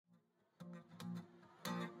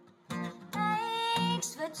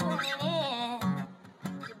Thanks for tuning in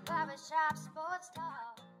to Barbershop Sports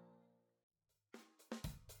Talk.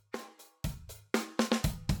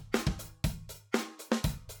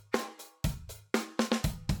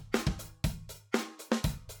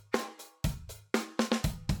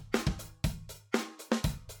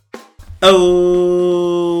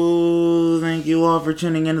 Oh, thank you all for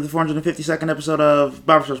tuning in to the 452nd episode of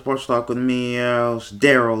Barbershop Sports Talk with me,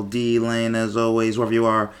 Daryl D. Lane, as always, wherever you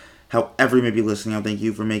are, however you may be listening. I thank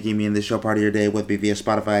you for making me in this show part of your day, whether it be via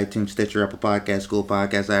Spotify, iTunes, Stitcher, Apple Podcasts, Google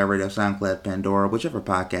Podcasts, iHeartRadio, SoundCloud, Pandora, whichever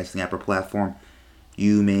podcasting app or platform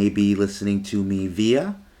you may be listening to me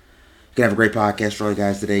via. Gonna have a great podcast for you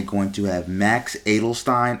guys today. Going to have Max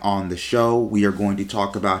Edelstein on the show. We are going to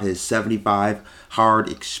talk about his 75 hard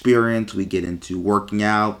experience. We get into working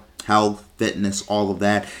out, health, fitness, all of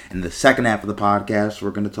that. In the second half of the podcast,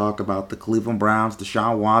 we're going to talk about the Cleveland Browns,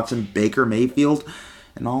 Deshaun Watson, Baker Mayfield,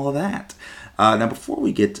 and all of that. Now, before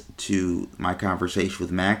we get to my conversation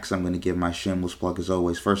with Max, I'm going to give my shameless plug as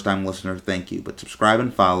always. First-time listener, thank you. But subscribe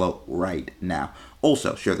and follow right now.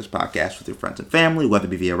 Also, share this podcast with your friends and family, whether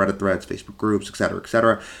it be via Reddit threads, Facebook groups, etc.,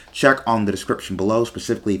 etc. Check on the description below.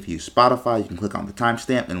 Specifically, if you use Spotify, you can click on the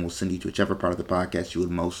timestamp, and we'll send you to whichever part of the podcast you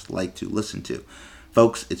would most like to listen to.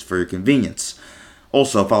 Folks, it's for your convenience.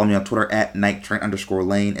 Also, follow me on Twitter at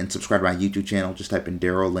 @NightTrain_Lane and subscribe to my YouTube channel. Just type in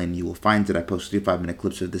Daryl Lane. You will find that I post 3-5-minute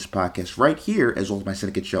clips of this podcast right here, as well as my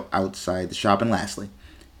syndicate show Outside the Shop. And lastly,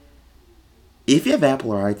 if you have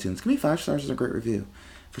Apple or iTunes, give me 5 stars and a great review.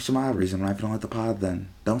 For some odd reason, if you don't like the pod, then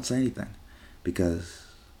don't say anything. Because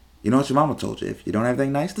you know what your mama told you. If you don't have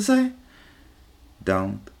anything nice to say,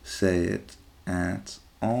 don't say it at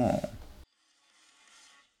all.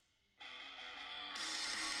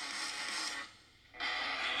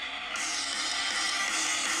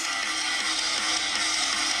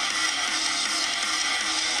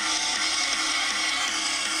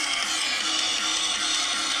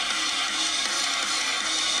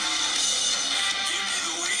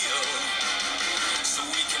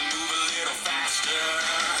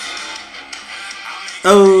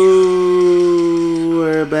 Oh,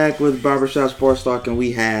 we're back with Barbershop Sports Talk, and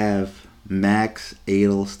we have Max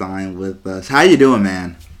Edelstein with us. How you doing,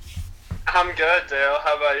 man? I'm good, Dale.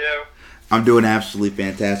 How about you? I'm doing absolutely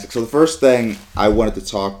fantastic. So the first thing I wanted to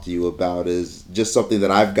talk to you about is just something that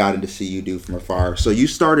I've gotten to see you do from afar. So you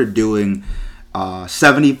started doing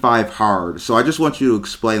 75 hard. So I just want you to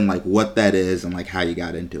explain like what that is and like how you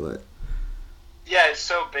got into it. Yeah,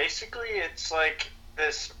 so basically it's like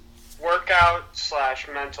this workout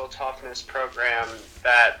 / mental toughness program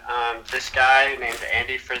that this guy named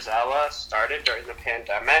Andy Frisella started during the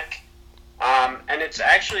pandemic. And it's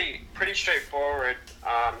actually pretty straightforward.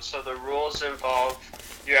 So the rules involve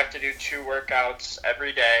you have to do 2 workouts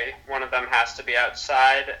every day. One of them has to be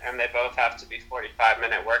outside, and they both have to be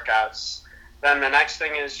 45-minute workouts. Then the next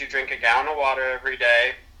thing is you drink a gallon of water every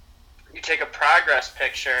day. You take a progress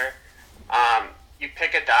picture. You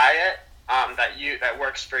pick a diet that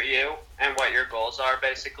works for you and what your goals are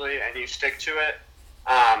basically, and you stick to it.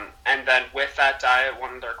 And then with that diet,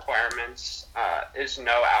 one of the requirements is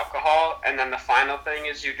no alcohol. And then the final thing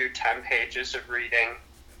is you do 10 pages of reading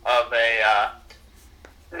of a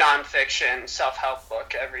nonfiction self-help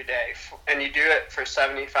book every day, and you do it for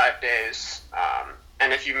 75 days.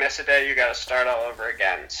 And if you miss a day, you got to start all over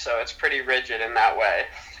again. So it's pretty rigid in that way.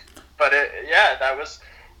 But that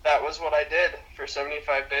was what I did for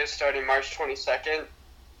 75 days starting March 22nd,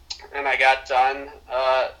 and I got done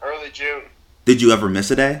early June. Did you ever miss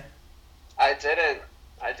a day? I didn't.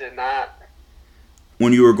 I did not.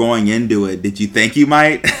 When you were going into it, did you think you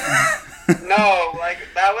might? No, like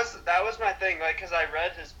that was my thing, like, because I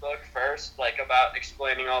read his book first, like about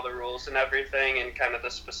explaining all the rules and everything and kind of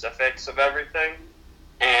the specifics of everything.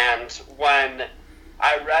 And when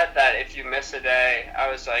I read that if you miss a day,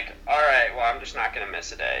 I was like, all right, well, I'm just not going to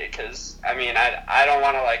miss a day, because, I mean, I don't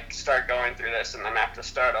want to, like, start going through this and then have to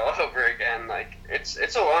start all over again. Like, it's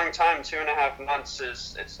a long time. 2.5 months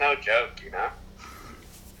it's no joke, you know?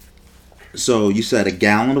 So you said a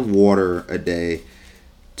gallon of water a day,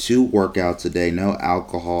 2 workouts a day, no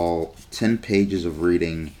alcohol, 10 pages of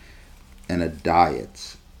reading, and a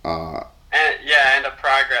diet. And a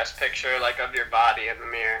progress picture, like, of your body in the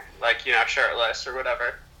mirror, like, you know, shirtless or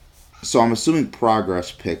whatever. So I'm assuming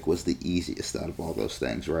progress pic was the easiest out of all those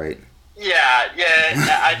things, right? Yeah,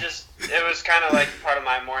 it was kind of like part of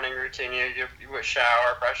my morning routine. You would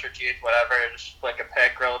shower, brush your teeth, whatever, just flick a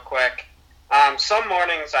pic real quick. Some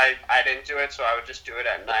mornings I didn't do it, so I would just do it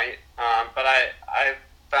at night. But I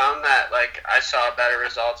found that, like, I saw better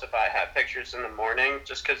results if I had pictures in the morning,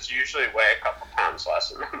 just because you usually weigh a couple pounds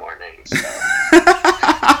less in the morning. So.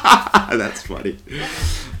 That's funny.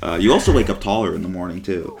 You also wake up taller in the morning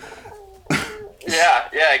too.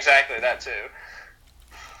 Yeah, exactly, that too.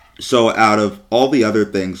 So out of all the other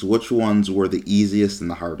things, which ones were the easiest and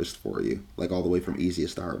the hardest for you? Like all the way from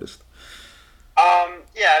easiest to hardest.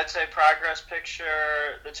 Yeah, I'd say progress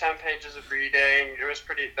picture, the 10 pages of reading.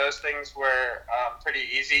 Those things were pretty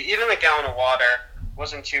easy. Even the gallon of water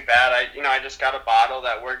wasn't too bad. I just got a bottle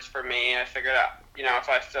that worked for me. I figured out, if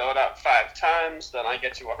I fill it up 5 times, then I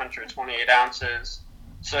get to 128 ounces.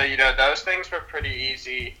 So, those things were pretty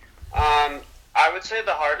easy. I would say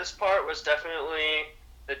the hardest part was definitely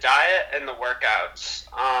the diet and the workouts.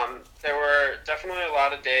 There were definitely a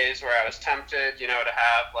lot of days where I was tempted, to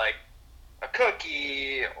have like a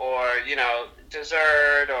cookie or,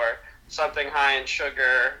 dessert or something high in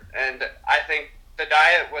sugar. And I think the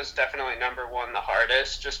diet was definitely number one, the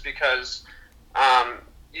hardest, just because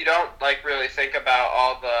you don't like really think about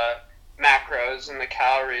all the macros and the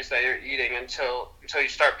calories that you're eating until you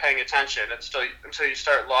start paying attention, until you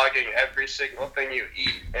start logging every single thing you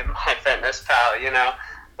eat in MyFitnessPal,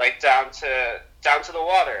 like down to the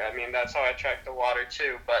water. I mean, that's how I track the water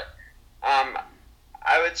too. But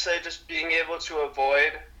I would say just being able to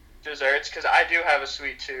avoid desserts, because I do have a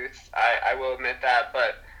sweet tooth. I will admit that,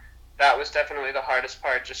 but that was definitely the hardest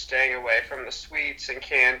part, just staying away from the sweets and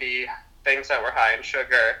candy, things that were high in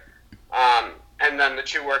sugar. And then the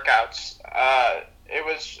 2 workouts. It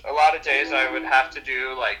was a lot of days I would have to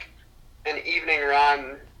do like an evening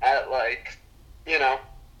run at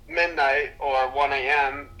midnight or 1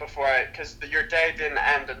 a.m. because your day didn't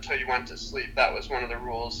end until you went to sleep. That was one of the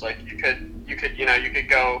rules. Like you could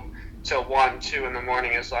go till 1, 2 in the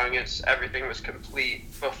morning as long as everything was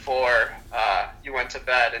complete before you went to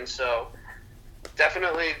bed. And so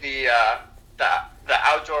definitely the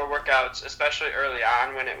outdoor workouts, especially early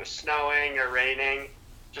on when it was snowing or raining,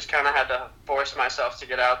 just kind of had to force myself to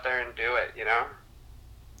get out there and do it,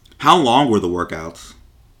 How long were the workouts?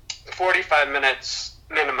 45 minutes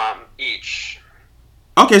minimum each.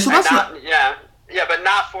 Okay, so that's but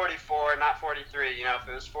not 44, not 43. If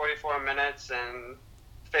it was 44 minutes and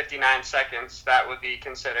 59 seconds, that would be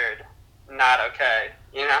considered not okay,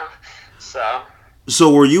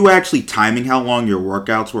 So were you actually timing how long your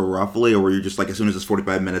workouts were roughly, or were you just like, as soon as it's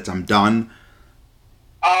 45 minutes, I'm done?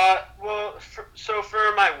 Well,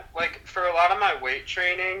 for a lot of my weight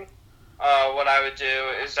training, what I would do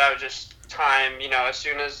is I would just time, as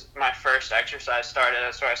soon as my first exercise started,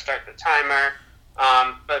 that's where I start the timer.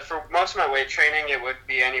 But for most of my weight training, it would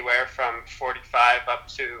be anywhere from 45 up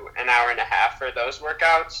to an hour and a half for those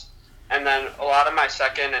workouts. And then a lot of my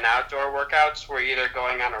second and outdoor workouts were either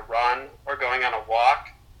going on a run or going on a walk.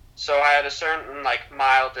 So I had a certain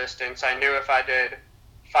mile distance. I knew if I did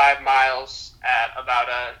 5 miles at about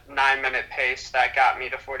a 9-minute pace, that got me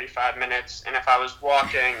to 45 minutes. And if I was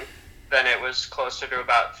walking, then it was closer to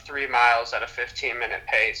about 3 miles at a 15-minute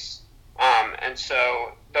pace. And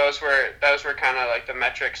so those were kind of like the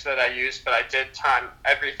metrics that I used, but I did time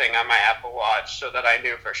everything on my Apple Watch so that I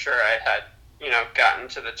knew for sure I had, gotten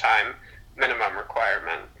to the time minimum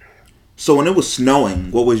requirement. So when it was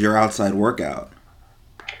snowing, what was your outside workout?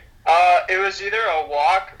 It was either a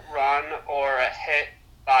walk, run, or a HIIT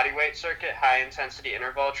bodyweight circuit, high intensity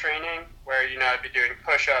interval training, where, I'd be doing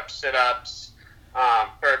push-ups, sit-ups,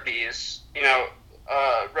 burpees,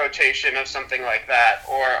 rotation of something like that,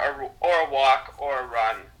 or a walk or a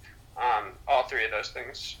run. All 3 of those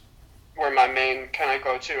things were my main kind of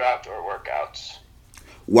go-to outdoor workouts.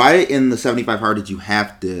 Why in the 75 hard did you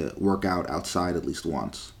have to work out outside at least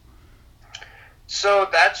once? So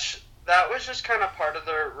that was just kind of part of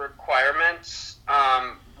the requirements.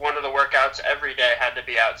 One of the workouts every day had to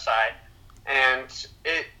be outside, and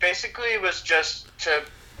it basically was just to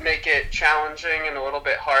make it challenging and a little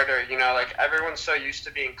bit harder. Everyone's so used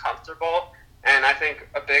to being comfortable, and I think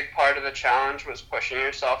a big part of the challenge was pushing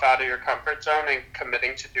yourself out of your comfort zone and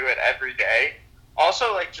committing to do it every day.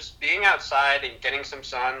 Also, just being outside and getting some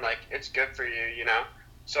sun, it's good for you,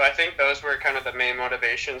 So I think those were kind of the main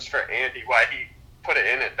motivations for Andy, why he put it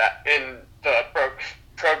in the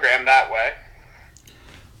program that way.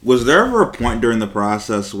 Was there ever a point during the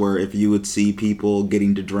process where if you would see people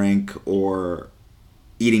getting to drink or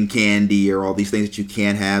eating candy or all these things that you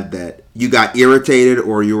can't have, that you got irritated,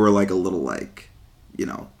 or you were a little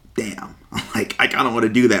damn, I kind of want to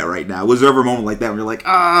do that right now? Was there ever a moment like that where you're like,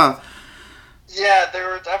 Yeah, there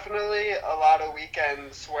were definitely a lot of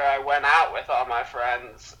weekends where I went out with all my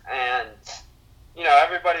friends and,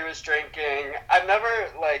 everybody was drinking. I've never,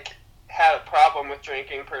 had a problem with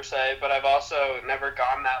drinking per se, but I've also never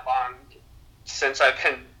gone that long since I've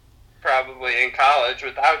been probably in college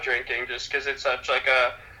without drinking, just because it's such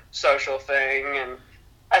a social thing. And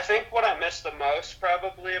I think what I missed the most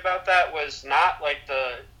probably about that was not like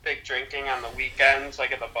the big drinking on the weekends,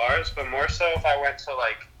 like at the bars, but more so if I went to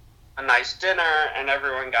like a nice dinner and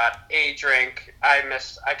everyone got a drink. I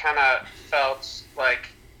kind of felt like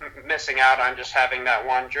missing out on just having that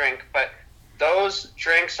one drink. But those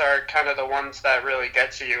drinks are kind of the ones that really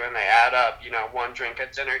get to you and they add up. You know, one drink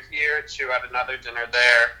at dinner here, two at another dinner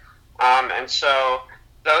there. And so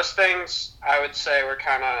those things I would say were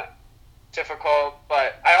kind of difficult,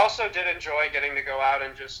 but I also did enjoy getting to go out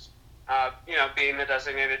and just, being the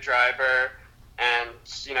designated driver and,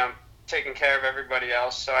 taking care of everybody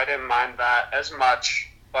else. So I didn't mind that as much,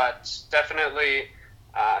 but definitely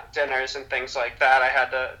dinners and things like that, I had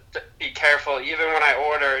to be careful. Even when I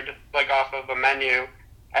ordered, like, off of a menu,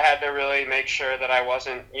 I had to really make sure that I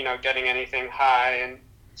wasn't, getting anything high in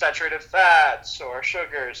saturated fats or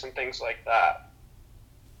sugars and things like that.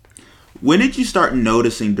 When did you start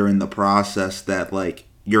noticing during the process that, like,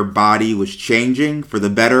 your body was changing for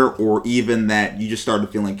the better, or even that you just started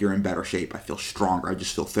feeling like you're in better shape? I feel stronger. I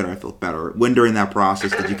just feel fitter. I feel better. When during that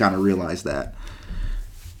process did you kind of realize that?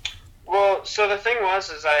 Well, so the thing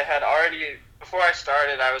was, is I had already, before I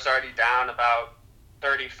started, I was already down about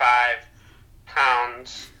 35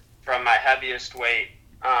 pounds from my heaviest weight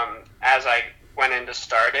as I went into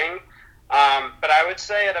starting. But I would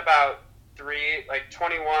say at about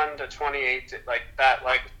 21 to 28, like that,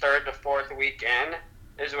 like third to fourth week in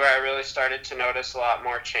is where I really started to notice a lot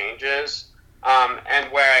more changes.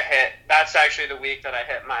 And where that's actually the week that I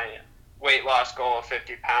hit my weight loss goal of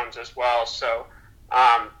 50 pounds as well. So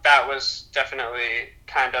that was definitely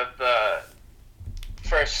kind of the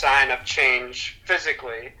first sign of change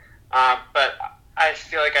physically. But I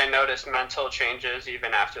feel like I noticed mental changes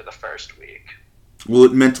even after the first week.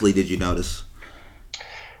 What mentally did you notice?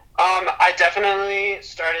 I definitely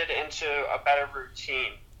started into a better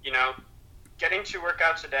routine. Getting 2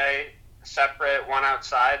 workouts a day, separate, one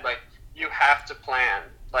outside, like, you have to plan.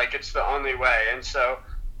 Like, it's the only way. And so,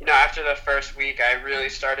 after the first week, I really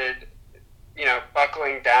started,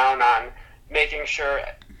 buckling down on making sure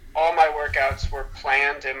all my workouts were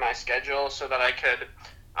planned in my schedule so that I could,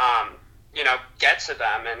 get to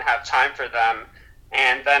them and have time for them.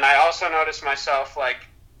 And then I also noticed myself, like,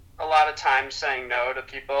 a lot of times saying no to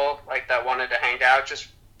people, like, that wanted to hang out just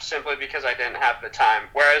simply because I didn't have the time.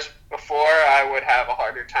 Whereas before, I would have a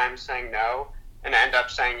harder time saying no and end up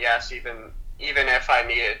saying yes even if I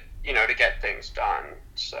needed, to get things done.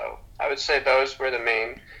 So I would say those were the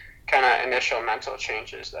main kind of initial mental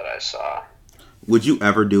changes that I saw. Would you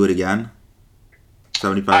ever do it again?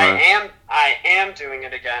 75 hours? I am doing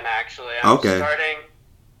it again, actually. I'm starting.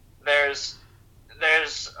 There's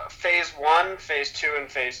phase 1, phase 2, and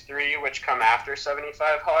phase 3, which come after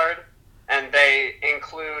 75 hard, and they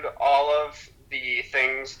include all of the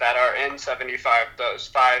things that are in 75, those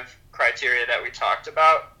 5 criteria that we talked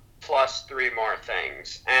about, plus 3 more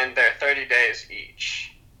things, and they're 30 days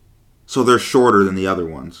each. So they're shorter than the other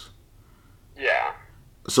ones? Yeah.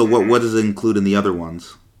 So what does it include in the other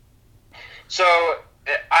ones? So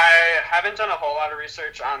I haven't done a whole lot of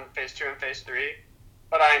research on phase 2 and phase 3,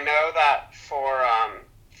 but I know that for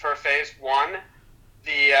phase 1,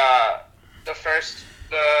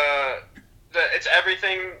 it's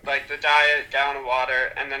everything, like the diet, gallon of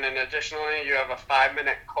water, and then additionally you have a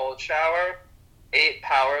 5-minute cold shower, 8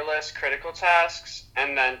 powerless critical tasks,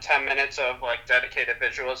 and then 10 minutes of like dedicated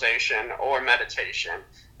visualization or meditation.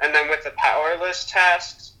 And then with the powerless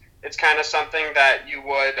tasks, it's kind of something that you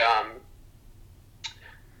would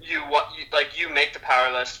you make the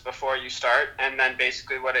power list before you start, and then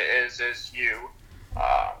basically what it is you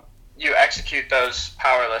execute those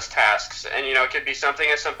power list tasks. And it could be something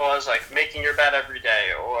as simple as like making your bed every day,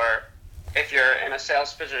 or if you're in a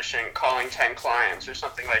sales position, calling 10 clients or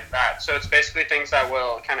something like that. So it's basically things that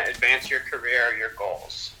will kind of advance your career or your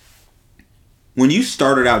goals. When you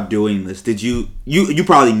started out doing this, did you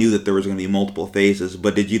probably knew that there was going to be multiple phases,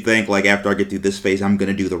 but did you think, like, after I get through this phase, I'm going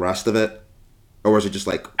to do the rest of it? Or was it just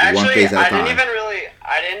like one phase at a time?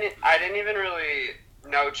 I didn't even really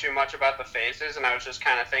know too much about the phases, and I was just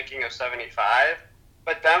kind of thinking of 75.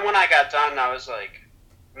 But then when I got done, I was like,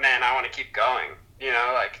 man, I want to keep going.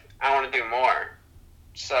 Like, I want to do more.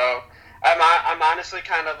 So I'm honestly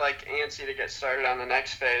kind of like antsy to get started on the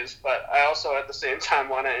next phase, but I also at the same time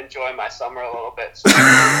want to enjoy my summer a little bit. So.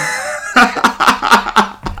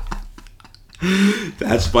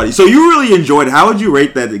 That's funny. So you really enjoyed it. How would you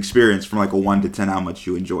rate that experience from like a 1 to 10, how much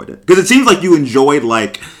you enjoyed it? Because it seems like you enjoyed,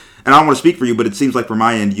 like, and I don't want to speak for you, but it seems like from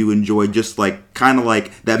my end, you enjoyed just like kind of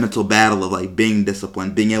like that mental battle of like being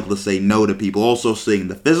disciplined, being able to say no to people, also seeing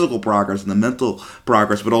the physical progress and the mental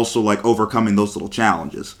progress, but also like overcoming those little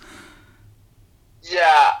challenges.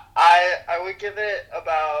 Yeah, I would give it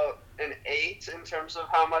about an 8 in terms of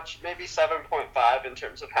how much, maybe 7.5 in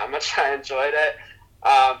terms of how much I enjoyed it.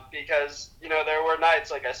 Because there were nights,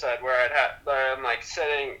 like I said, where I'm like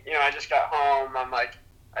sitting. I just got home. I'm like,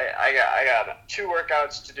 I got two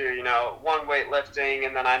workouts to do. One weightlifting,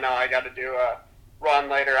 and then I know I got to do a run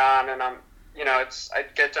later on, and I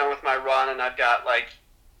get done with my run, and I've got like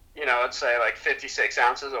let's say like 56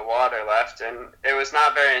 ounces of water left. And it was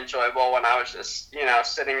not very enjoyable when I was just,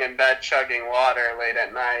 sitting in bed chugging water late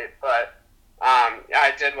at night. But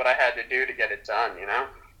I did what I had to do to get it done.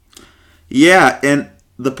 Yeah, and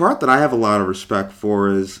the part that I have a lot of respect for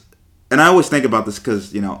is, and I always think about this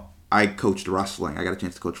because I coached wrestling. I got a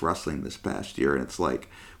chance to coach wrestling this past year, and it's like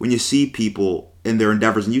when you see people in their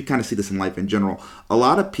endeavors, and you kind of see this in life in general. A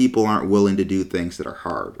lot of people aren't willing to do things that are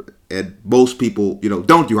hard, and most people,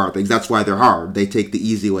 don't do hard things. That's why they're hard. They take the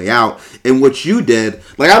easy way out. And what you did,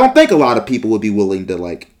 like, I don't think a lot of people would be willing to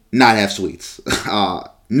like not have sweets,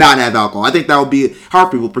 not have alcohol. I think that would be hard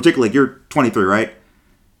for people, particularly like you're 23, right?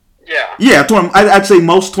 Yeah. Yeah, I'd say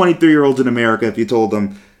most 23-year-olds in America, if you told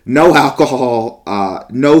them no alcohol,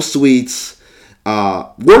 no sweets,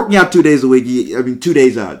 working out 2 days a week, 2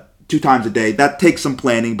 days, 2 times a day, that takes some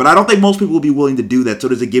planning, but I don't think most people will be willing to do that. So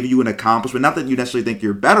does it give you an accomplishment? Not that you necessarily think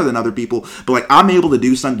you're better than other people, but like I'm able to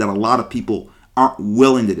do something that a lot of people aren't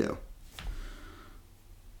willing to do.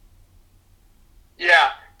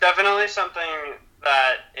 Yeah, definitely something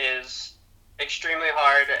that is extremely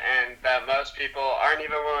hard and that most people aren't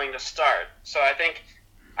even willing to start. So I think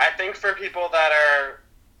for people that are,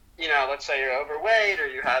 let's say you're overweight or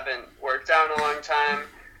you haven't worked out in a long time,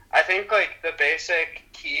 I think like the basic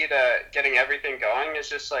key to getting everything going is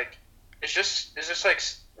just like it's just like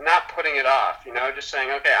not putting it off, just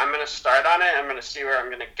saying, okay, I'm going to start on it. I'm going to see where I'm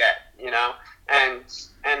going to get.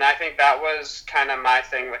 And I think that was kind of my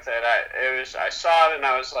thing with it. I saw it and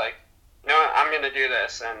I was like, I'm going to do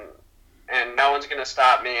this, and no one's going to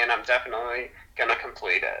stop me, and I'm definitely going to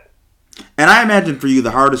complete it. And I imagine for you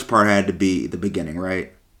the hardest part had to be the beginning,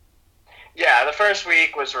 right? Yeah, the first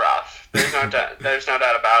week was rough. There's no doubt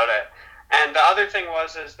about it. And the other thing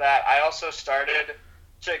is that I also started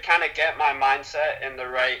to kind of get my mindset in the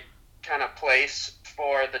right kind of place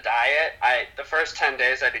for the diet. The first 10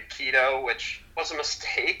 days I did keto, which was a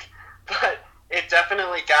mistake, but it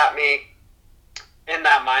definitely got me in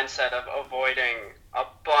that mindset of avoiding a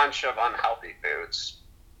bunch of unhealthy foods.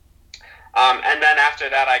 And then after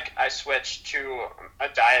that, I switched to a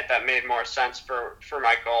diet that made more sense for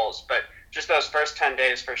my goals. But just those first 10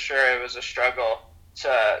 days, for sure, it was a struggle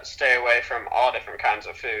to stay away from all different kinds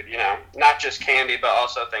of food, not just candy, but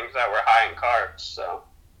also things that were high in carbs. So,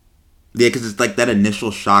 Yeah, because it's like that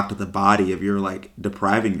initial shock to the body of you're like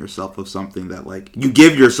depriving yourself of something that like you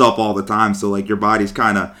give yourself all the time. So like your body's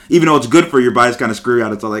kind of, even though it's good for you, your body's kind of screwed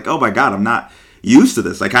out. It's all like, oh my god, I'm not used to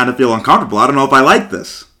this. I kind of feel uncomfortable. I don't know if I like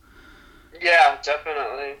this. yeah,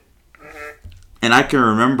 definitely. And I can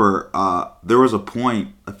remember there was a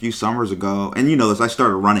point a few summers ago, and you know this, I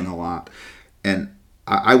started running a lot, and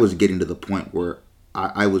I was getting to the point where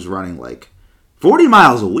I was running like 40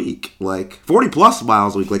 miles a week, like 40 plus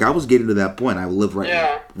miles a week. Like I was getting to that point. I would live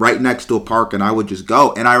Yeah. right next to a park, and I would just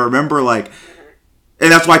go. And I remember like,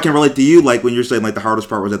 and that's why I can relate to you. Like when you're saying like the hardest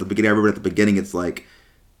part was at the beginning. I remember at the beginning, it's like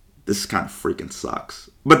this kind of freaking sucks.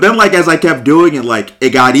 But then like as I kept doing it, like it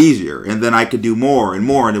got easier, and then I could do more and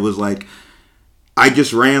more, and it was like I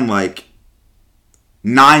just ran like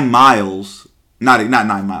 9 miles, not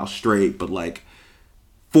 9 miles straight, but like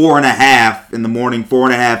 4.5 in the morning,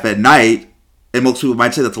 4.5 at night. And most people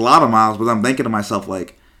might say that's a lot of miles, but I'm thinking to myself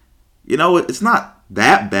like, it's not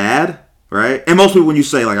that bad, right? And most people, when you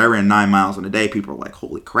say like I ran 9 miles in a day, people are like,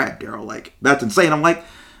 holy crap, Daryl, like that's insane. I'm like,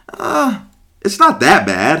 it's not that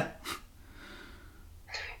bad.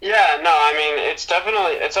 Yeah, no, I mean it's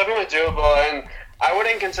definitely doable, and I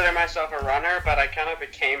wouldn't consider myself a runner, but I kind of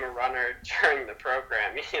became a runner during the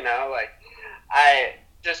program. Like I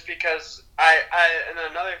just because and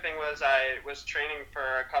another thing was I was training for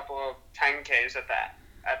a couple of 10Ks at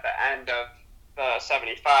the end of the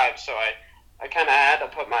 75, so I kind of had to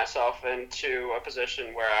put myself into a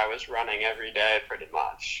position where I was running every day pretty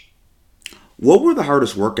much. What were the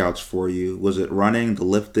hardest workouts for you? Was it running, the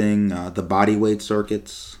lifting, the body weight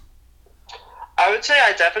circuits? I would say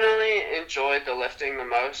I definitely enjoyed the lifting the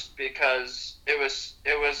most because it was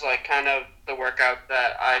like kind of the workout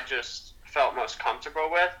that I just felt most comfortable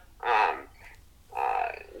with.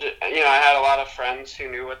 I had a lot of friends who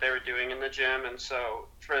knew what they were doing in the gym, and so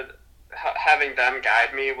having them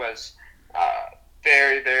guide me was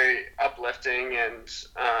very, very uplifting and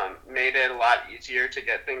made it a lot easier to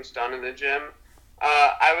get things done in the gym.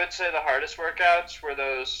 I would say the hardest workouts were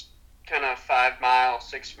those kind of 5 mile,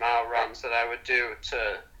 6 mile runs that I would do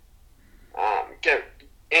to get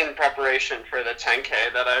in preparation for the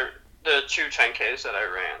 10K the two 10Ks that I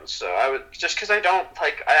ran. So I would, just because I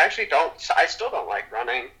still don't like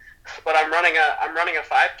running, but I'm running a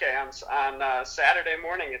 5K on Saturday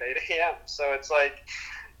morning at 8 a.m. So it's like,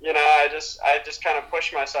 I just kind of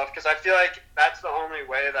push myself because I feel like that's the only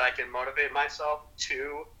way that I can motivate myself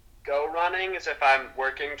to go running is if I'm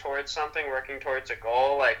working towards something, working towards a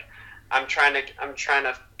goal. Like I'm trying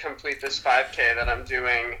to complete this 5K that I'm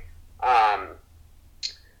doing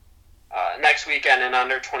next weekend in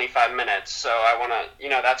under 25 minutes. So I want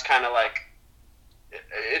to, that's kind of like,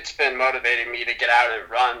 it's been motivating me to get out and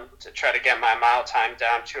run to try to get my mile time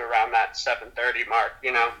down to around that 7:30 mark,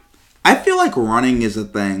 I feel like running is a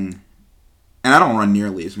thing, and I don't run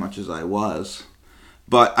nearly as much as I was,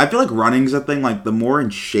 but I feel like running's a thing, like, the more in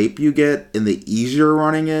shape you get and the easier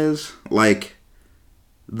running is, like,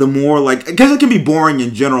 the more, like, because it can be boring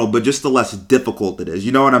in general, but just the less difficult it is,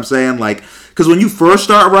 you know what I'm saying? Like, because when you first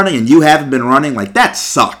start running and you haven't been running, like, that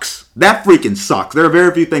sucks. That freaking sucks. There are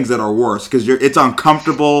very few things that are worse, because it's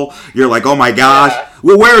uncomfortable, you're like, oh my gosh. Yeah.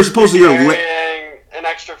 Well, where is supposed to your an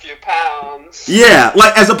extra few pounds. Yeah,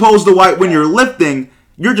 like, as opposed to when you're lifting,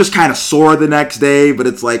 you're just kind of sore the next day, but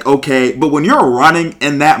it's like, okay. But when you're running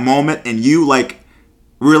in that moment and you, like,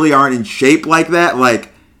 really aren't in shape like that, like,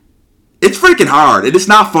 it's freaking hard. It's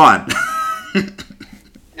not fun.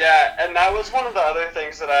 Yeah, and that was one of the other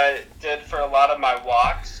things that I did for a lot of my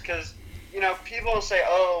walks, because, people say,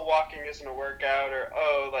 oh, walking isn't a workout, or,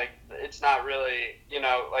 oh, like, it's not really,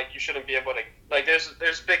 like, you shouldn't be able to, like,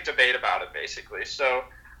 there's big debate about it, basically. So,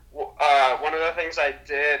 one of the things I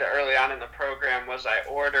did early on in the program was I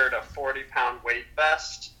ordered a 40-pound weight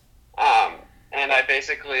vest, and I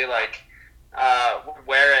basically, like, would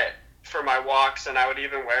wear it for my walks, and I would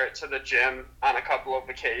even wear it to the gym on a couple of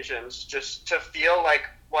occasions, just to feel like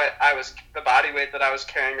the body weight that I was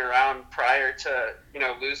carrying around prior to,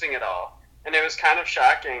 losing it all. And it was kind of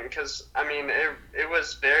shocking because, I mean, it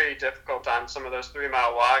was very difficult on some of those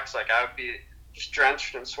 3-mile walks. Like, I would be just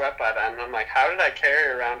drenched in sweat by then. And I'm like, how did I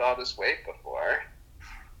carry around all this weight before?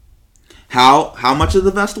 How much did the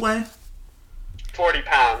vest weigh? 40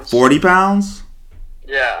 pounds. 40 pounds?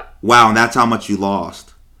 Yeah. Wow, and that's how much you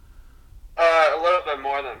lost. A little bit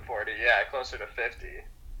more than 40, yeah, closer to 50.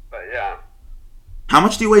 But yeah. How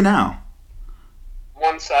much do you weigh now?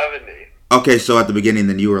 170. Okay, so at the beginning,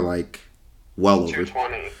 then you were like, well over.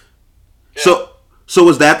 220. Yeah. So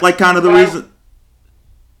was that like kind of the reason?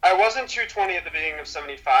 I wasn't 220 at the beginning of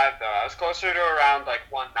 75, though. I was closer to around like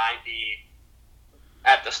 190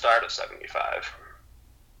 at the start of 75.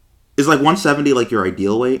 Is like 170 like your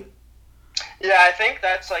ideal weight? Yeah, I think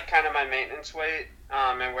that's like kind of my maintenance weight,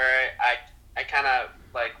 and where I kind of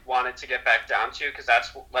like wanted to get back down to, because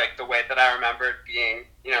that's like the weight that I remembered being,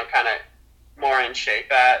 kind of more in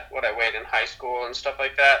shape at what I weighed in high school and stuff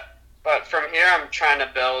like that. But from here, I'm trying to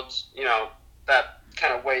build, that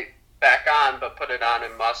kind of weight back on, but put it on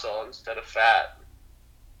in muscle instead of fat.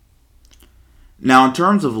 Now, in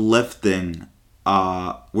terms of lifting,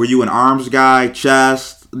 were you an arms guy,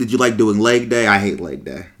 chest? Did you like doing leg day? I hate leg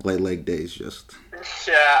day. Leg day is just...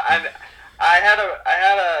 Yeah, I had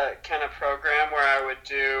a kind of program where I would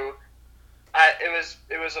do...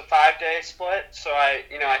 It was a 5-day split, so I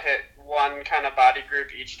hit one kind of body group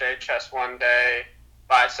each day, chest one day,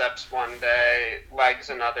 biceps one day, legs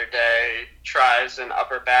another day, tris and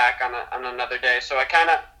upper back on another day. So I kind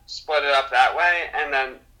of split it up that way, and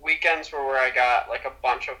then weekends were where I got like a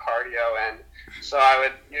bunch of cardio in. So I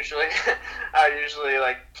would usually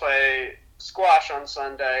like play squash on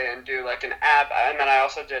Sunday and do like an ab, and then I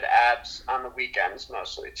also did abs on the weekends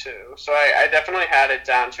mostly too. So I definitely had it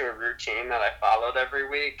down to a routine that I followed every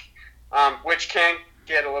week, which can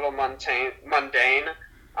get a little mundane,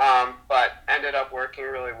 but ended up working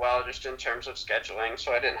really well just in terms of scheduling.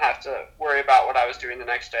 So I didn't have to worry about what I was doing the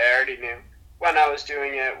next day. I already knew when I was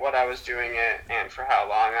doing it, what I was doing it, and for how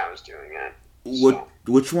long I was doing it.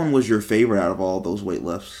 Which one was your favorite out of all those weight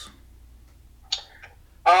lifts?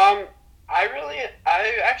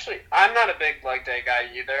 I'm not a big leg day guy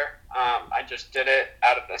either. I just did it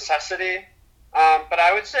out of necessity. But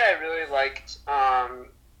I would say I really liked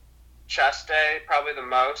chest day probably the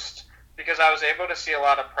most, because I was able to see a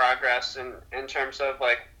lot of progress in terms of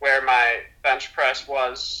like where my bench press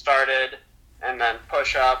started, and then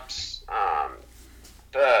push-ups,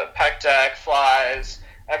 the pec deck, flies,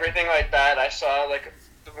 everything like that. I saw like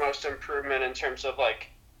the most improvement in terms of like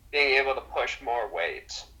being able to push more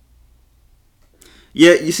weight.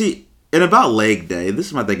 Yeah, you see, and about leg day, this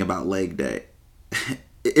is my thing about leg day.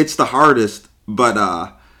 It's the hardest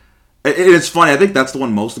But it's funny. I think that's the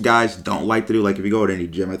one most guys don't like to do. Like if you go to any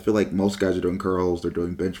gym, I feel like most guys are doing curls, they're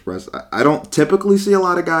doing bench press. I don't typically see a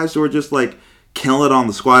lot of guys who are just like killing it on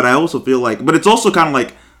the squat. I also feel like, but it's also kind of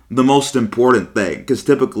like the most important thing because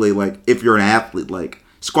typically, like if you're an athlete, like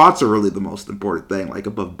squats are really the most important thing. Like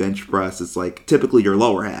above bench press, it's like typically your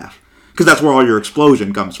lower half because that's where all your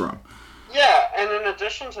explosion comes from. Yeah, and in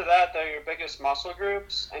addition to that, they're your biggest muscle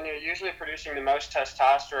groups, and you're usually producing the most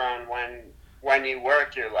testosterone when you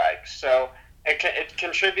work your legs. So it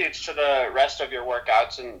contributes to the rest of your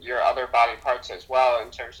workouts and your other body parts as well in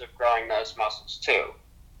terms of growing those muscles too.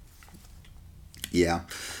 Yeah.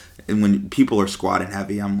 And when people are squatting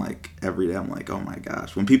heavy, I'm like, every day, I'm like, oh my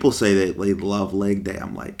gosh. When people say they love leg day,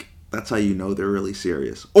 I'm like, that's how you know they're really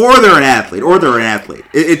serious. Or they're an athlete.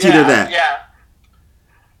 It's either that.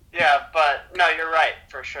 Yeah, but no, you're right,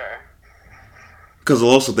 for sure. Because I'll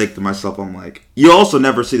also think to myself, I'm like, you also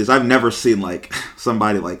never see this. I've never seen, like,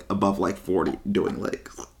 somebody, like, above, like, 40 doing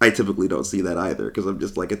legs. I typically don't see that either, because I'm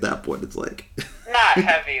just, like, at that point, it's like... Not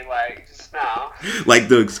heavy legs, no. Like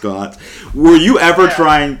doing squats. Were you ever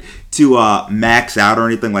trying to max out or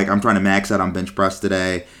anything? Like, I'm trying to max out on bench press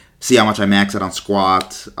today. See how much I max out on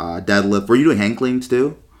squat, deadlift. Were you doing hang cleans,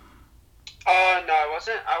 too? No,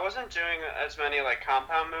 I wasn't doing as many like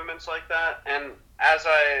compound movements like that. And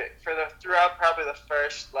throughout probably the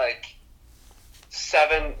first like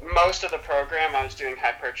most of the program, I was doing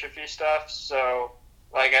hypertrophy stuff. So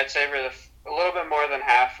like I'd say for a little bit more than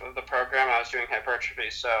half of the program, I was doing hypertrophy.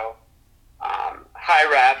 So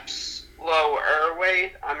high reps, lower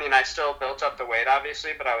weight. I mean, I still built up the weight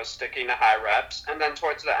obviously, but I was sticking to high reps. And then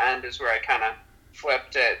towards the end is where I kind of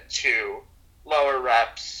flipped it to lower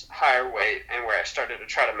reps, higher weight, and where I started to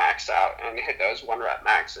try to max out and hit those 1 rep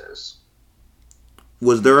maxes.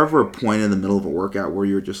 Was there ever a point in the middle of a workout where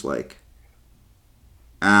you were just like,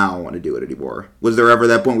 I don't want to do it anymore? Was there ever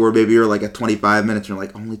that point where maybe you're like at 25 minutes and you're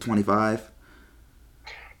like, only 25?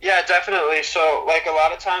 Yeah, definitely. So, like, a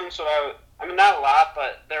lot of times I mean, not a lot,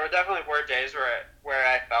 but there definitely were days where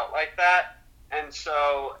I felt like that. And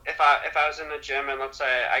so if I was in the gym and let's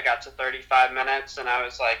say I got to 35 minutes and I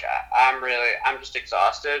was like, I'm just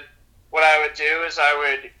exhausted, what I would do is I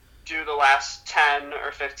would do the last 10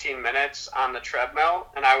 or 15 minutes on the treadmill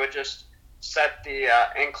and I would just set the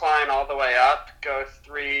incline all the way up, go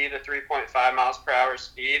 3 to 3.5 miles per hour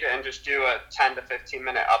speed and just do a 10 to 15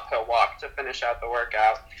 minute uphill walk to finish out the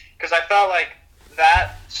workout. Because I felt like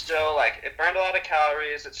that still, like, it burned a lot of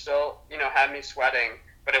calories, it still, had me sweating,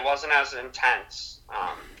 but it wasn't as intense.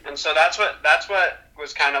 And so that's what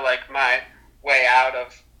was kind of like my way out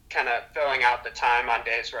of kind of filling out the time on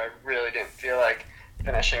days where I really didn't feel like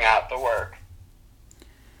finishing out the work.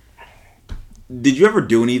 Did you ever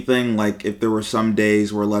do anything, like, if there were some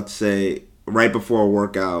days where, let's say, right before a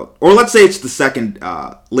workout, or let's say it's the second,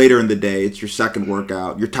 later in the day, it's your second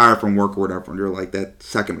workout, you're tired from work or whatever, and you're like, that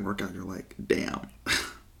second workout, you're like, damn,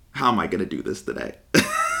 how am I going to do this today?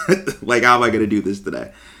 Like, how am I going to do this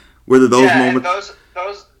today? Were there those moments?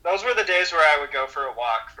 Those were the days where I would go for a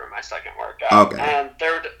walk for my second workout. Okay. And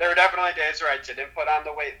there were definitely days where I didn't put on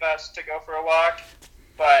the weight vest to go for a walk,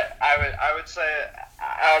 but I would say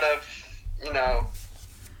out of,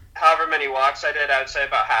 however many walks I did, I would say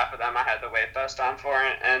about half of them I had the weight vest on for,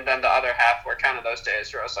 and then the other half were kind of those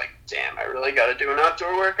days where I was like, damn, I really got to do an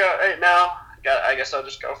outdoor workout right now. I guess I'll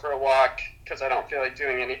just go for a walk because I don't feel like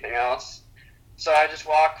doing anything else. So I just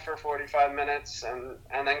walk for 45 minutes and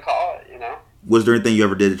then call it, Was there anything you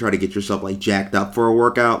ever did to try to get yourself, like, jacked up for a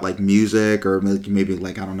workout, like music or maybe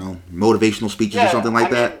like, I don't know, motivational speeches or something like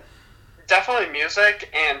that? Mean, definitely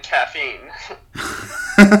music and caffeine.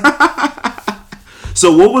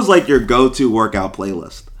 So what was, like, your go-to workout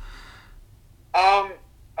playlist? I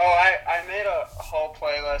made a whole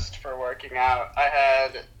playlist for working out. I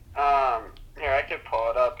had, here, I could pull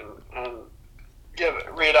it up and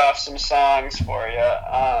read off some songs for you.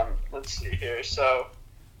 Let's see here. So,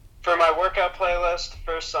 for my workout playlist, the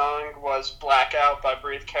first song was Blackout by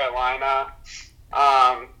Breathe Carolina.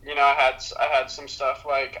 I had some stuff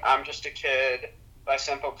like I'm Just a Kid by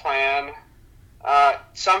Simple Plan.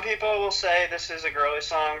 Some people will say this is a girly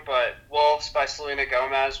song, but Wolves by Selena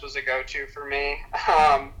Gomez was a go-to for me.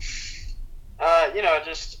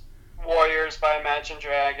 Just Warriors by Imagine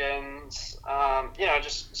Dragons.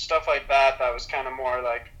 Just stuff like that was kind of more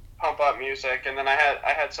like pump up music. And then I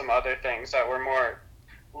had some other things that were more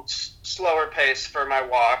slower pace for my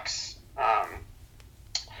walks.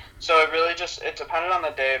 So it really it depended on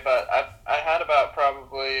the day, but I had about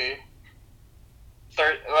probably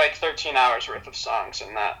 13 hours worth of songs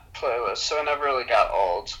in that playlist, so it never really got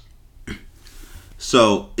old.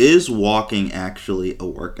 So is walking actually a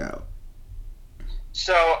workout?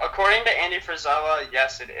 So, according to Andy Frisella,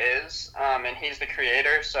 yes, it is, and he's the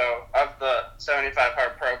creator of the 75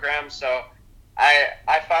 hard program. So,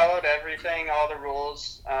 I followed everything, all the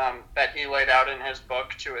rules that he laid out in his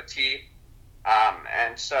book to a T.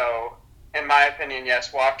 And so, in my opinion,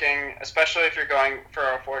 yes, walking, especially if you're going for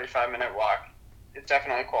a 45-minute walk, it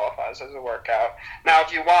definitely qualifies as a workout. Now,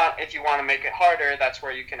 if you want to make it harder, that's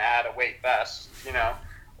where you can add a weight vest,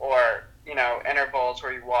 or intervals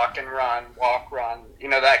where you walk and run, walk, run,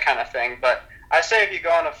 that kind of thing. But I say if you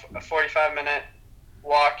go on a 45-minute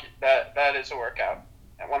walk, that is a workout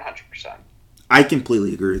at 100%. I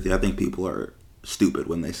completely agree with you. I think people are stupid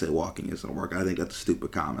when they say walking isn't a workout. I think that's a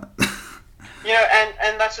stupid comment.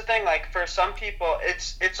 And that's the thing. Like for some people,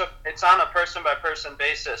 it's on a person by person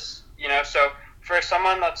basis. So for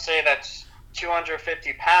someone, let's say that's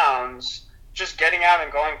 250 pounds, just getting out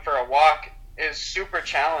and going for a walk is super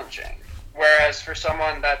challenging. Whereas for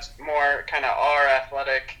someone that's more kind of our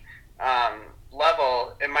athletic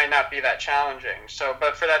level, it might not be that challenging. So,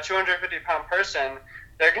 but for that 250-pound person,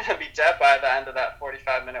 they're going to be dead by the end of that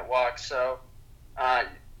 45-minute walk. So that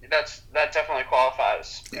definitely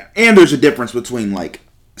qualifies. Yeah, and there's a difference between like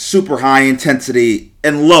super high intensity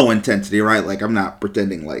and low intensity, right? Like I'm not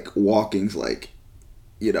pretending like walking's like,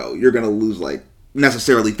 you're going to lose like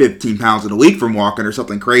necessarily 15 pounds in a week from walking or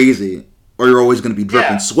something crazy. Or you're always going to be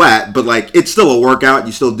dripping sweat, but like it's still a workout.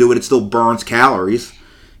 You still do it. It still burns calories,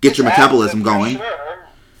 gets your metabolism going. Sure.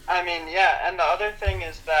 I mean, yeah. And the other thing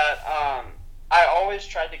is that I always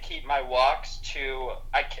tried to keep my walks to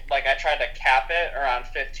I tried to cap it around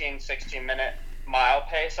 15, 16-minute mile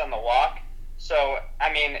pace on the walk. So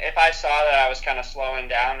I mean, if I saw that I was kind of slowing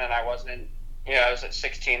down and I wasn't, I was at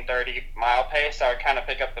 16-30 mile pace, I would kind of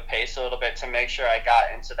pick up the pace a little bit to make sure I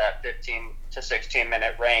got into that 15 to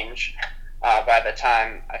 16-minute range. By the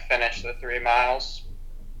time I finished the 3 miles.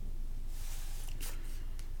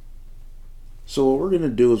 So what we're going to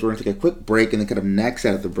do is we're going to take a quick break, and then kind of next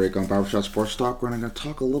out of the break on Barbershop Sports Talk, we're going to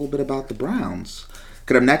talk a little bit about the Browns.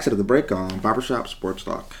 Kind of next out of the break on Barbershop Sports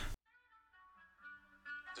Talk.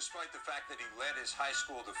 Despite the fact that he led his high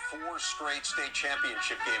school to 4 straight state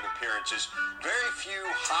championship game appearances, very few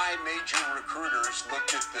high major recruiters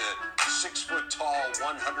looked at the 6-foot-tall,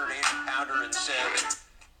 180-pounder and said,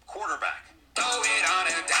 quarterback. Throw it on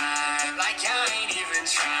a dime, like I ain't even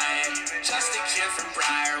trying. Just a kid from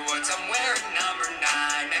Briarwoods, I'm wearing number 9.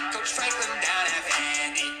 Met Coach Franklin down at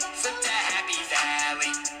Vandy, flipped to Happy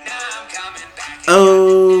Valley. Now I'm coming back.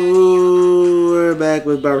 We're back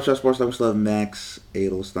with Barbershop Sports Talk. We still have Max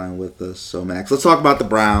Edelstein with us. So Max, let's talk about the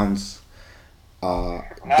Browns.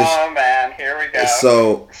 Man, here we go.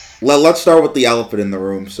 So let's start with the elephant in the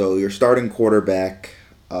room. So your starting quarterback.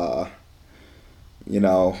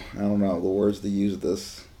 I don't know the words to use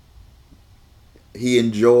this. He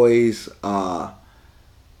enjoys,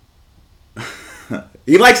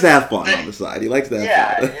 he likes to have fun on the side. He likes to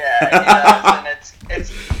have fun. Yeah, and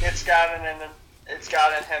it's gotten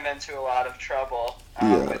him into a lot of trouble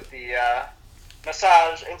with the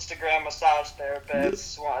Instagram massage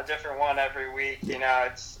therapists, a different one every week.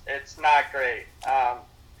 It's not great.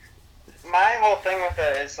 My whole thing with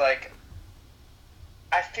it is like,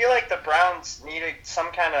 I feel like the Browns needed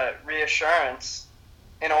some kind of reassurance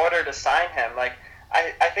in order to sign him. Like,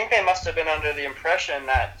 I think they must have been under the impression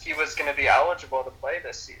that he was going to be eligible to play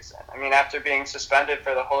this season. I mean, after being suspended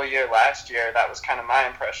for the whole year last year, that was kind of my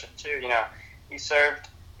impression too. He served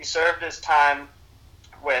his time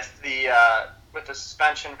with the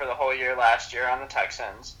suspension for the whole year last year on the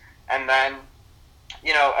Texans, and then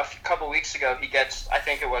a couple weeks ago he gets, I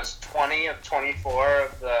think it was 20 of 24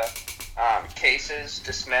 of the cases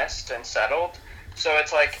dismissed and settled. So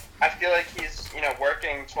it's like, I feel like he's,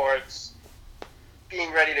 working towards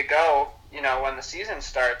being ready to go, when the season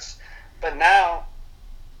starts. But now,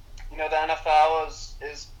 the NFL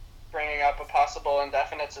is bringing up a possible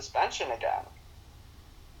indefinite suspension again.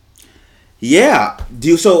 Yeah.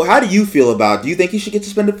 So how do you feel about it? Do you think he should get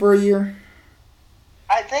suspended for a year?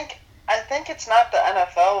 I think it's not the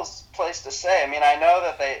NFL's place to say. I mean, I know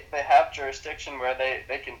that they have jurisdiction where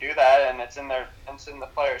they can do that, and it's in the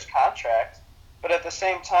player's contract. But at the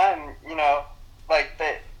same time, like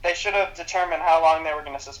they should have determined how long they were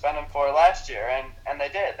going to suspend him for last year, and they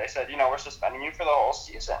did. They said, we're suspending you for the whole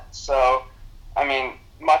season. So, I mean,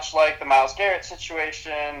 much like the Myles Garrett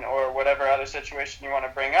situation or whatever other situation you want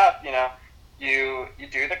to bring up, you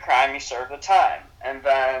do the crime, you serve the time, and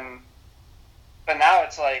then. But now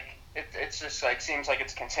it's like. It's just like seems like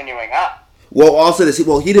it's continuing up. Well, also this.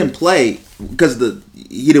 Well, he didn't play because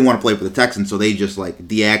he didn't want to play for the Texans, so they just like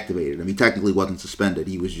deactivated him. He technically wasn't suspended.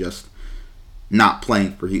 He was just not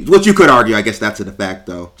playing for Houston. Which you could argue, I guess that's a de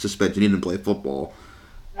facto suspension. He didn't play football.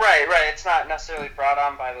 Right. It's not necessarily brought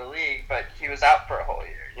on by the league, but he was out for a whole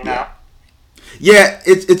year, you know? Yeah,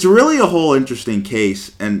 it's really a whole interesting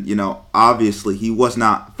case, and obviously he was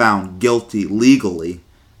not found guilty legally.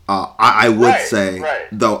 I would say,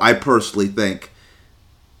 though, I personally think,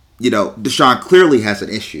 Deshaun clearly has an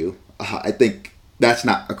issue. I think that's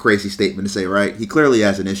not a crazy statement to say, right? He clearly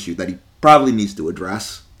has an issue that he probably needs to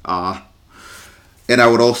address. And I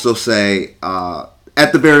would also say,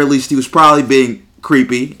 at the very least, he was probably being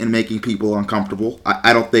creepy and making people uncomfortable.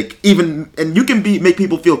 I don't think and you can make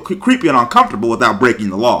people feel creepy and uncomfortable without breaking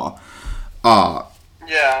the law.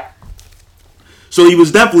 Yeah. So he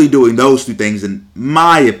was definitely doing those two things, in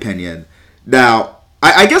my opinion. Now,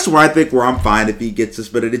 I guess where I'm fine if he gets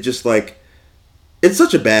suspended, it's just like, it's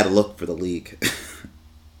such a bad look for the league.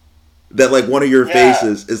 That, like, one of your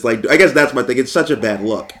faces is like, I guess that's my thing. It's such a bad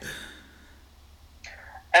look.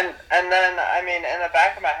 And then, I mean, in the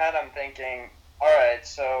back of my head, I'm thinking, all right,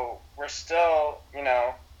 so we're still, we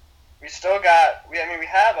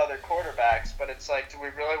have other quarterbacks, but it's like, do we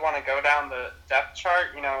really want to go down the depth chart?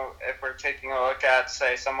 If we're taking a look at,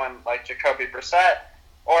 say, someone like Jacoby Brissett,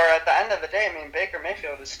 or at the end of the day, I mean, Baker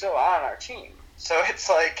Mayfield is still on our team. So it's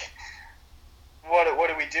like, what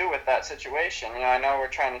do we do with that situation? I know we're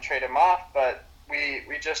trying to trade him off, but we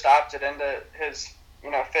just opted into his,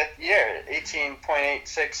 fifth year,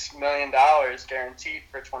 $18.86 million guaranteed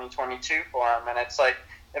for 2022 for him. And it's like,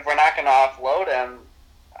 if we're not going to offload him,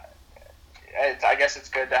 I guess it's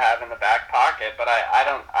good to have in the back pocket, but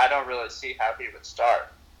I don't really see how he would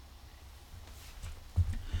start.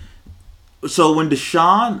 So when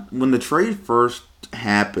the trade first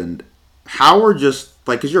happened, how were just,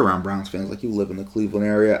 like, because you're around Browns fans, like, you live in the Cleveland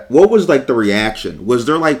area, what was, like, the reaction? Was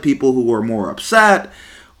there, like, people who were more upset,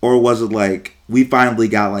 or was it, like, we finally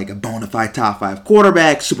got, like, a bona fide top 5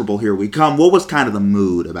 quarterback, Super Bowl, here we come? What was kind of the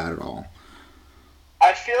mood about it all?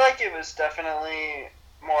 I feel like it was definitely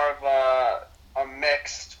more of a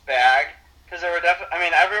mixed bag, because there were definitely, I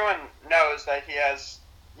mean, everyone knows that he has,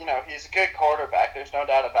 he's a good quarterback, there's no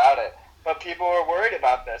doubt about it, but people were worried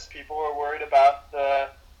about this. People were worried about the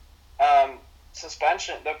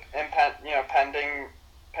suspension, the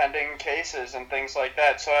pending cases and things like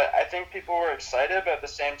that. So I think people were excited, but at the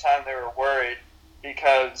same time they were worried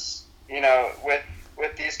because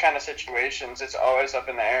with these kind of situations, it's always up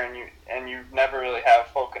in the air, and you never really have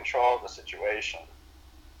full control of the situation.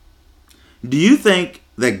 Do you think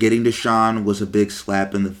that getting Deshaun was a big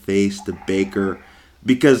slap in the face to Baker?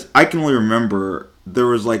 Because I can only remember there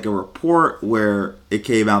was like a report where it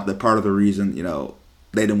came out that part of the reason,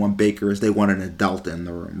 they didn't want Baker is they wanted an adult in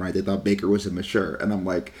the room, right? They thought Baker was immature. And I'm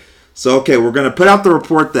like, so, okay, we're going to put out the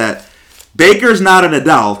report that Baker's not an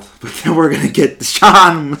adult, but then we're going to get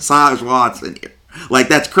Deshaun Massage Watson here. Like,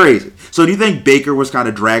 that's crazy. So do you think Baker was kind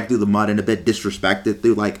of dragged through the mud and a bit disrespected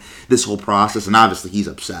through, like, this whole process? And obviously he's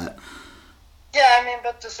upset. Yeah, I mean,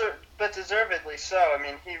 but deservedly so. I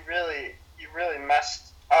mean, he really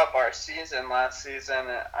messed up our season last season.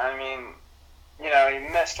 I mean,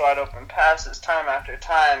 he missed wide open passes time after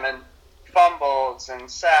time, and fumbles and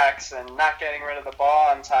sacks and not getting rid of the ball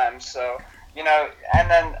on time. So, and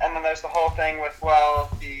then there's the whole thing with,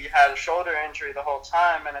 he had a shoulder injury the whole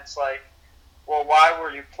time, and it's like, well, why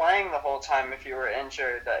were you playing the whole time if you were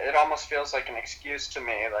injured? It almost feels like an excuse to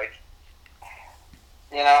me, like,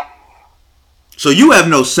 So you have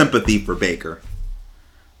no sympathy for Baker?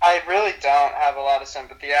 I really don't have a lot of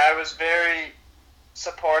sympathy. I was very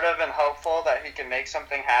supportive and hopeful that he can make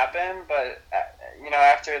something happen, but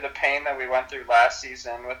after the pain that we went through last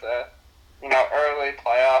season with a early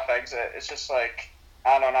playoff exit, it's just like,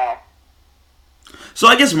 I don't know. So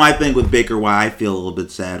I guess my thing with Baker, why I feel a little bit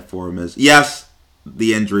sad for him is, yes,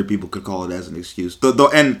 the injury, people could call it as an excuse,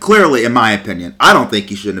 and clearly, in my opinion, I don't think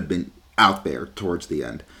he shouldn't have been out there towards the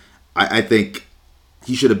end. I think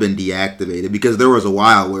he should have been deactivated, because there was a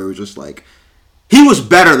while where it was just like, he was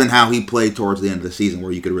better than how he played towards the end of the season,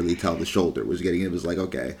 where you could really tell the shoulder was getting. It was like,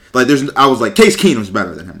 okay, like I was like, Case Keenum's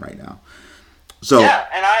better than him right now. So yeah,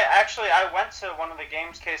 and I went to one of the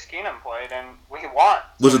games Case Keenum played, and we won.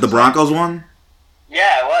 Was it the Broncos one?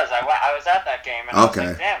 Yeah, it was. I was at that game, and I was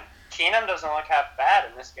like, damn, Keenum doesn't look half bad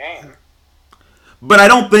in this game. But I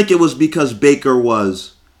don't think it was because Baker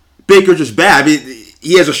just bad. I mean,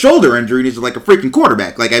 he has a shoulder injury and he's like a freaking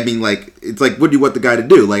quarterback. Like, I mean, like, it's like, what do you want the guy to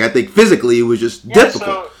do? Like, I think physically it was just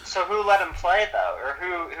difficult. So who let him play, though? Or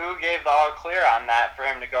who gave the all clear on that for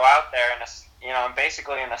him to go out there and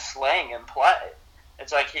basically in a sling and play?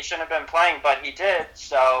 It's like he shouldn't have been playing, but he did.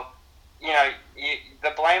 So,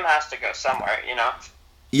 the blame has to go somewhere,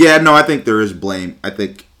 Yeah, no, I think there is blame. I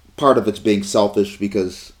think part of it's being selfish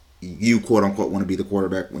because you quote unquote want to be the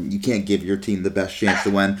quarterback when you can't give your team the best chance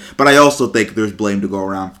to win. But I also think there's blame to go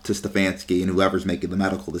around to Stefanski and whoever's making the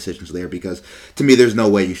medical decisions there, because to me there's no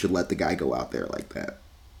way you should let the guy go out there like that.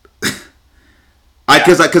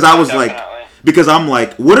 Because I'm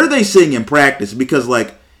like, what are they seeing in practice? Because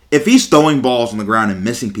like if he's throwing balls on the ground and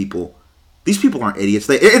missing people, these people aren't idiots.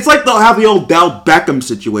 It's like they'll have the old Dell Beckham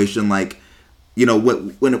situation, like, you know,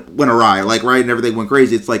 when it went awry, like, right, and everything went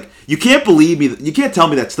crazy. It's like, you can't believe me. You can't tell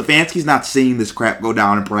me that Stefanski's not seeing this crap go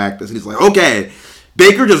down in practice. And he's like, okay,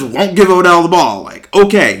 Baker just won't give Odell the ball. Like,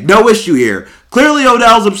 okay, no issue here. Clearly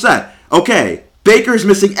Odell's upset. Okay, Baker's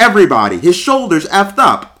missing everybody. His shoulder's effed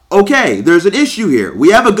up. Okay, there's an issue here.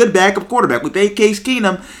 We have a good backup quarterback. We paid Case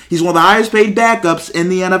Keenum. He's one of the highest paid backups in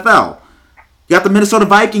the NFL. You got the Minnesota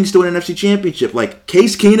Vikings to an NFC Championship. Like,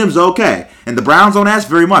 Case Keenum's okay. And the Browns don't ask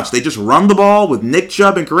very much. They just run the ball with Nick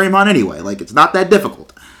Chubb and Kareem Hunt anyway. Like, it's not that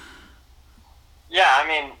difficult. Yeah, I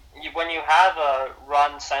mean, when you have a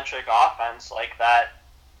run-centric offense like that,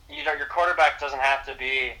 you know, your quarterback doesn't have to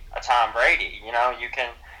be a Tom Brady. You know, you can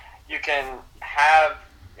have,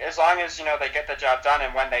 as long as, you know, they get the job done,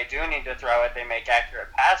 and when they do need to throw it, they make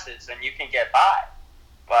accurate passes, and you can get by.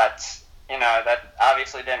 But, you know, that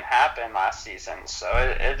obviously didn't happen last season, so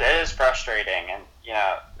it is frustrating, and, you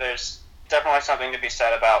know, there's definitely something to be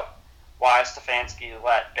said about why Stefanski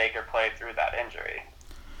let Baker play through that injury.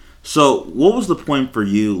 So, what was the point for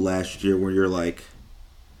you last year where you're like,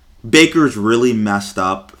 Baker's really messed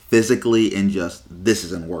up physically and just, this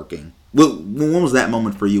isn't working? When was that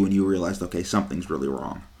moment for you when you realized, okay, something's really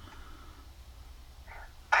wrong?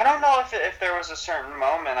 I don't know if there was a certain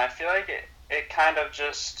moment. I feel like it kind of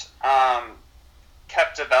just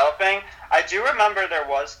kept developing. I do remember there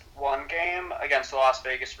was one game against the Las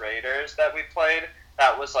Vegas Raiders that we played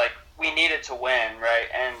that was like, we needed to win, right?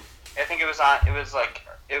 And I think it was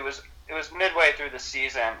midway through the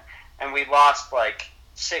season, and we lost like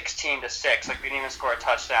 16-6. Like, we didn't even score a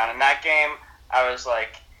touchdown. In that game, I was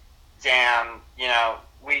like, damn, you know,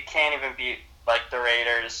 we can't even beat like the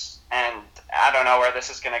Raiders, and I don't know where this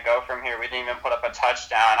is going to go from here. We didn't even put up a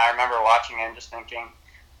touchdown. I remember watching it and just thinking,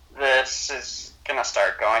 this is going to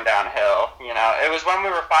start going downhill. You know, it was when we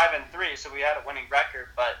were 5-3, so we had a winning record,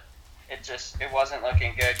 but it wasn't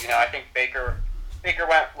looking good. You know, I think Baker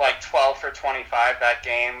went like 12 for 25 that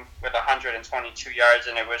game with 122 yards,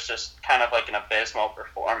 and it was just kind of like an abysmal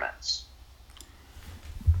performance.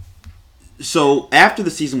 So, after the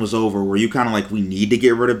season was over, were you kind of like, we need to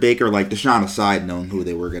get rid of Baker? Like, Deshaun aside, knowing who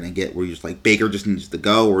they were going to get, were you just like, Baker just needs to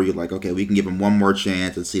go? Or were you like, okay, we can give him one more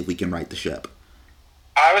chance and see if we can right the ship?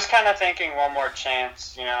 I was kind of thinking one more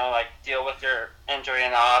chance, you know, like, deal with your injury in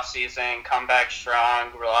the offseason, come back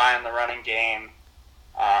strong, rely on the running game.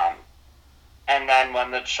 And then when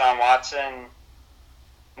the Deshaun Watson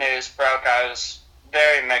news broke, I was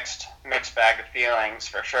very mixed bag of feelings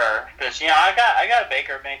for sure. Because, you know, I got a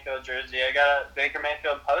Baker Mayfield jersey. I got a Baker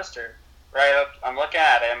Mayfield poster right up. I'm looking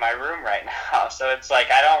at it in my room right now. So it's like,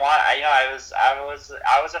 I was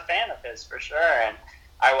a fan of his for sure, and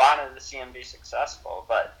I wanted to see him be successful,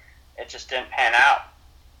 but it just didn't pan out.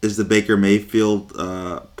 Is the Baker Mayfield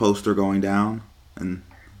poster going down? And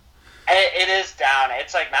it is down.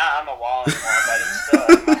 It's like not on the wall anymore, but it's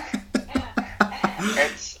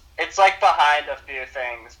still. It's like behind a few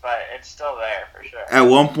things, but it's still there for sure. At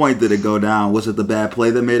one point, did it go down? Was it the bad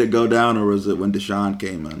play that made it go down, or was it when Deshaun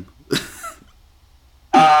came in?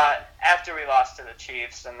 After we lost to the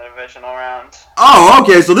Chiefs in the divisional round. Oh,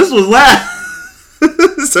 okay. So this was last.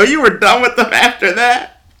 So you were done with them after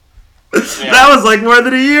that? Yeah. That was like more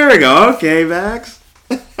than a year ago. Okay, Max.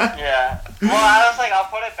 Yeah. Well, I was like, I'll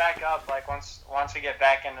put it back up like once we get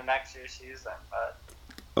back into next year's season, but.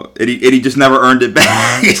 And he just never earned it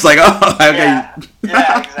back. It's like, oh, okay.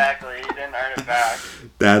 Yeah, exactly. He didn't earn it back.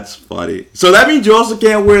 That's funny. So that means you also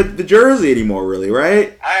can't wear the jersey anymore, really,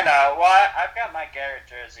 right? I know. Well, I've got my Garrett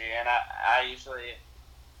jersey, and I usually...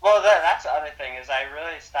 Well, that's the other thing, is I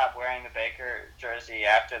really stopped wearing the Baker jersey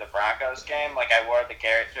after the Broncos game. Like, I wore the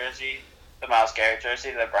Garrett jersey, the Myles Garrett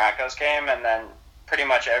jersey to the Broncos game, and then pretty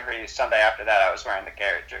much every Sunday after that I was wearing the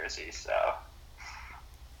Garrett jersey, so...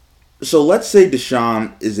 So let's say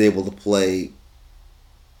Deshaun is able to play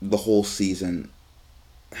the whole season.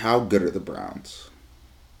 How good are the Browns?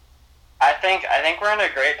 I think we're in a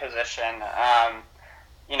great position.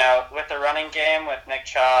 You know, with the running game with Nick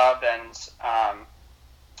Chubb and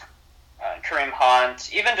Kareem Hunt,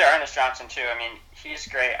 even D'Ernest Johnson too. I mean, he's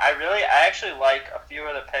great. I actually like a few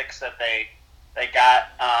of the picks that they got.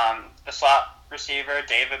 The slot receiver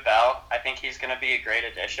David Bell. I think he's going to be a great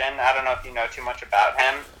addition. I don't know if you know too much about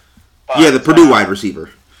him. But, yeah, the Purdue wide receiver.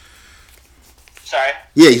 Sorry?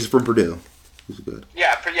 Yeah, he's from Purdue. Who's good?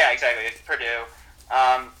 Yeah, exactly. It's Purdue.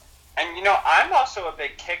 And, you know, I'm also a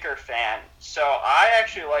big kicker fan, so I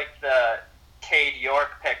actually like the Cade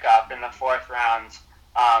York pickup in the 4th round.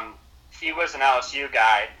 He was an LSU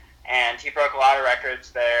guy, and he broke a lot of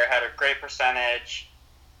records there, had a great percentage,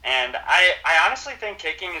 and I honestly think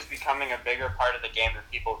kicking is becoming a bigger part of the game than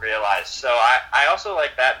people realize. So I also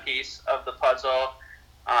like that piece of the puzzle.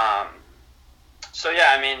 So,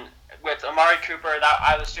 yeah, I mean, with Amari Cooper,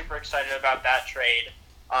 I was super excited about that trade.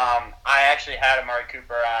 I actually had Amari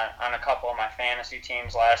Cooper on a couple of my fantasy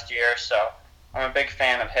teams last year, so I'm a big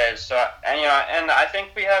fan of his. So, and I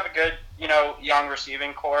think we have a good, young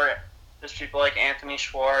receiving core. There's people like Anthony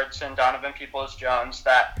Schwartz and Donovan Peoples-Jones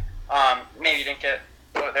that maybe didn't get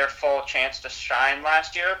their full chance to shine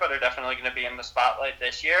last year, but are definitely going to be in the spotlight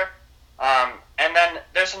this year. And then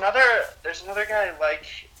there's another guy, like,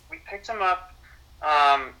 we picked him up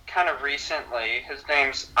kind of recently. His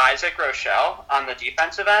name's Isaac Rochelle on the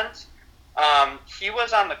defensive end. He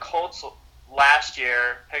was on the Colts last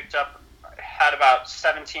year, had about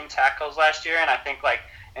 17 tackles last year, and I think like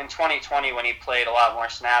in 2020 when he played a lot more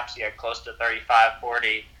snaps, he had close to 35,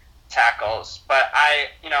 40 tackles. But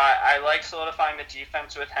I like solidifying the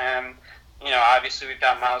defense with him. Obviously we've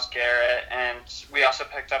got Myles Garrett, and we also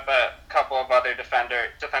picked up a couple of other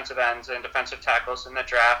defensive ends and defensive tackles in the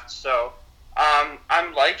draft. So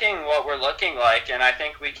I'm liking what we're looking like, and I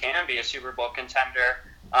think we can be a Super Bowl contender.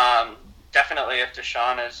 Definitely if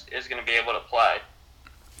Deshaun is going to be able to play.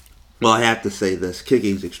 Well, I have to say this.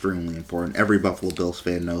 Kicking is extremely important. Every Buffalo Bills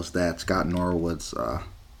fan knows that. Scott Norwood's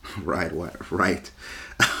right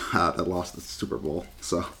that lost the Super Bowl.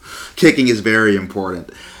 So kicking is very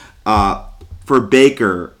important. For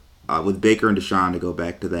Baker, with Baker and Deshaun, to go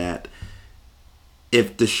back to that,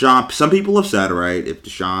 if Deshaun, some people have said, right, if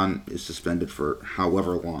Deshaun is suspended for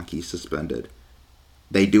however long he's suspended,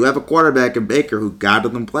 they do have a quarterback in Baker who got to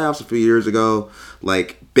them playoffs a few years ago.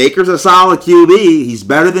 Like, Baker's a solid QB. He's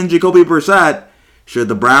better than Jacoby Brissett. Should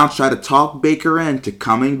the Browns try to talk Baker into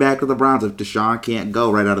coming back to the Browns if Deshaun can't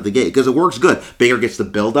go right out of the gate? Because it works good. Baker gets to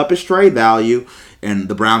build up his trade value, and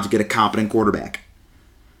the Browns get a competent quarterback.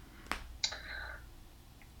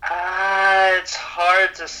 It's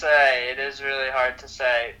hard to say. It is really hard to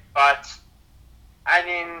say. But, I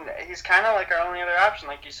mean, he's kind of like our only other option.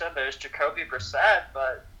 Like you said, there's Jacoby Brissett,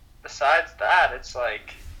 but besides that, it's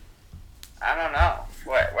like, I don't know.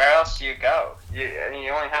 Where else do you go? You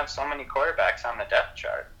only have so many quarterbacks on the depth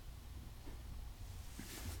chart.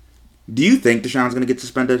 Do you think Deshaun's going to get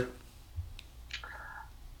suspended?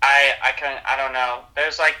 I don't know.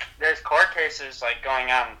 There's court cases like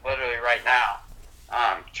going on literally right now,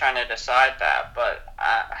 trying to decide that. But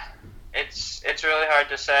it's really hard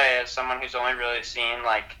to say as someone who's only really seen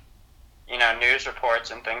news reports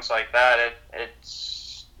and things like that.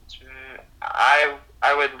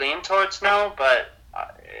 I would lean towards no, but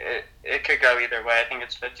it could go either way. I think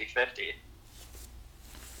it's 50-50.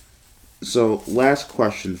 So, last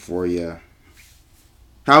question for you.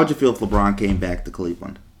 How would you feel if LeBron came back to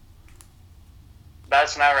Cleveland?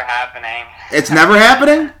 That's never happening. It's never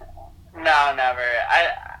happening? No, never.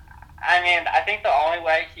 I mean, I think the only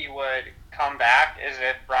way he would come back is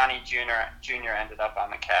if Bronny Jr. ended up on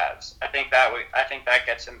the Cavs. I think that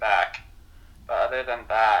gets him back. But other than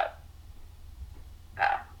that, no.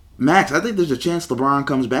 Max, I think there's a chance LeBron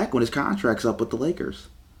comes back when his contract's up with the Lakers.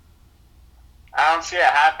 I don't see it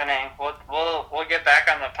happening. We'll get back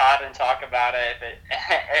on the pod and talk about it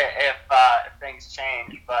if things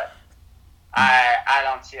change. But I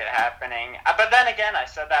don't see it happening. But then again, I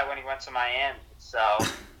said that when he went to Miami, so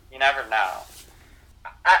you never know.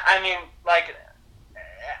 I mean, like,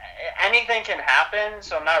 anything can happen,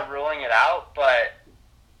 so I'm not ruling it out. But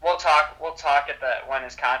we'll talk when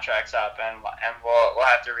his contract's up, and we'll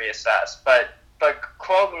have to reassess. But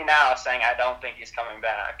quote me now saying I don't think he's coming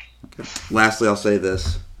back. Okay. Lastly, I'll say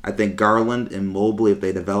this. I think Garland and Mobley, if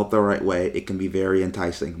they develop the right way, it can be very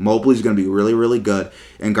enticing. Mobley's going to be really, really good,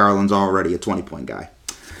 and Garland's already a 20-point guy.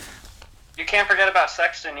 You can't forget about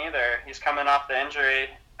Sexton either. He's coming off the injury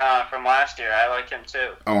from last year. I like him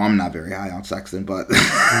too. Oh, I'm not very high on Sexton, but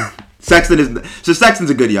Sexton's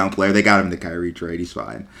a good young player. They got him in the Kyrie trade. He's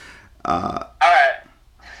fine. All right.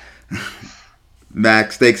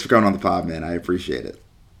 Max, thanks for coming on the pod, man. I appreciate it.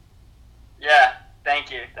 Yeah,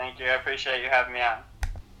 thank you. I appreciate you having me on.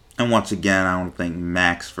 And once again, I want to thank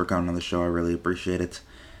Max for coming on the show. I really appreciate it.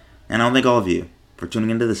 And I want to thank all of you for tuning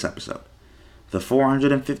into this episode. The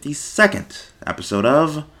 452nd episode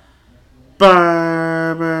of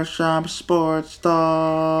Barbershop Sports Talk.